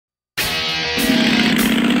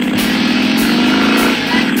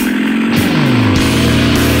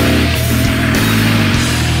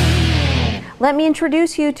Let me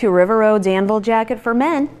introduce you to River Road's Anvil jacket for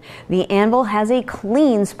men. The Anvil has a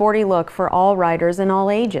clean, sporty look for all riders and all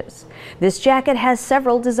ages. This jacket has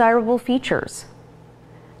several desirable features.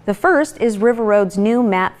 The first is River Road's new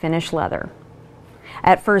matte finish leather.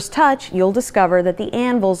 At first touch, you'll discover that the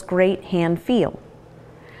Anvil's great hand feel.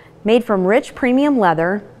 Made from rich premium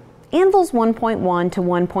leather, Anvil's 1.1 to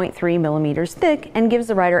 1.3 millimeters thick and gives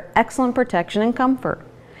the rider excellent protection and comfort.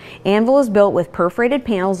 Anvil is built with perforated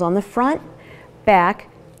panels on the front, back,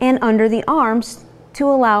 and under the arms to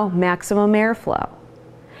allow maximum airflow.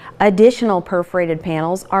 Additional perforated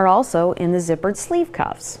panels are also in the zippered sleeve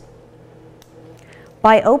cuffs.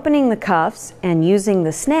 By opening the cuffs and using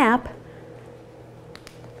the snap,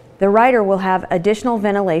 the rider will have additional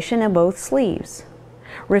ventilation in both sleeves.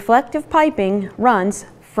 Reflective piping runs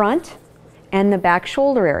front and the back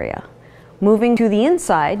shoulder area. Moving to the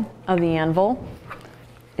inside of the Anvil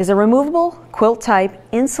is a removable quilt-type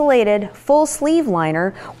insulated full sleeve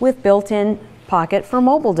liner with built-in pocket for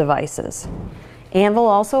mobile devices. Anvil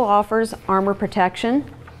also offers armor protection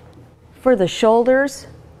for the shoulders,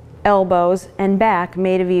 elbows, and back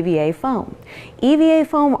made of EVA foam. EVA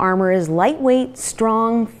foam armor is lightweight,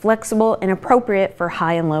 strong, flexible, and appropriate for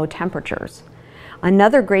high and low temperatures.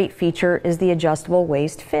 Another great feature is the adjustable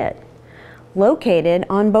waist fit. Located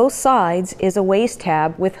on both sides is a waist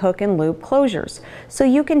tab with hook and loop closures, so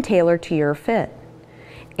you can tailor to your fit.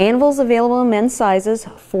 Anvil's available in men's sizes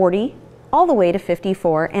 40 all the way to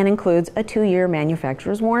 54 and includes a 2-year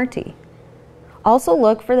manufacturer's warranty. Also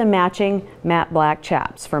look for the matching matte black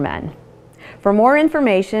chaps for men. For more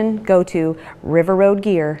information, go to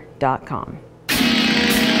riverroadgear.com.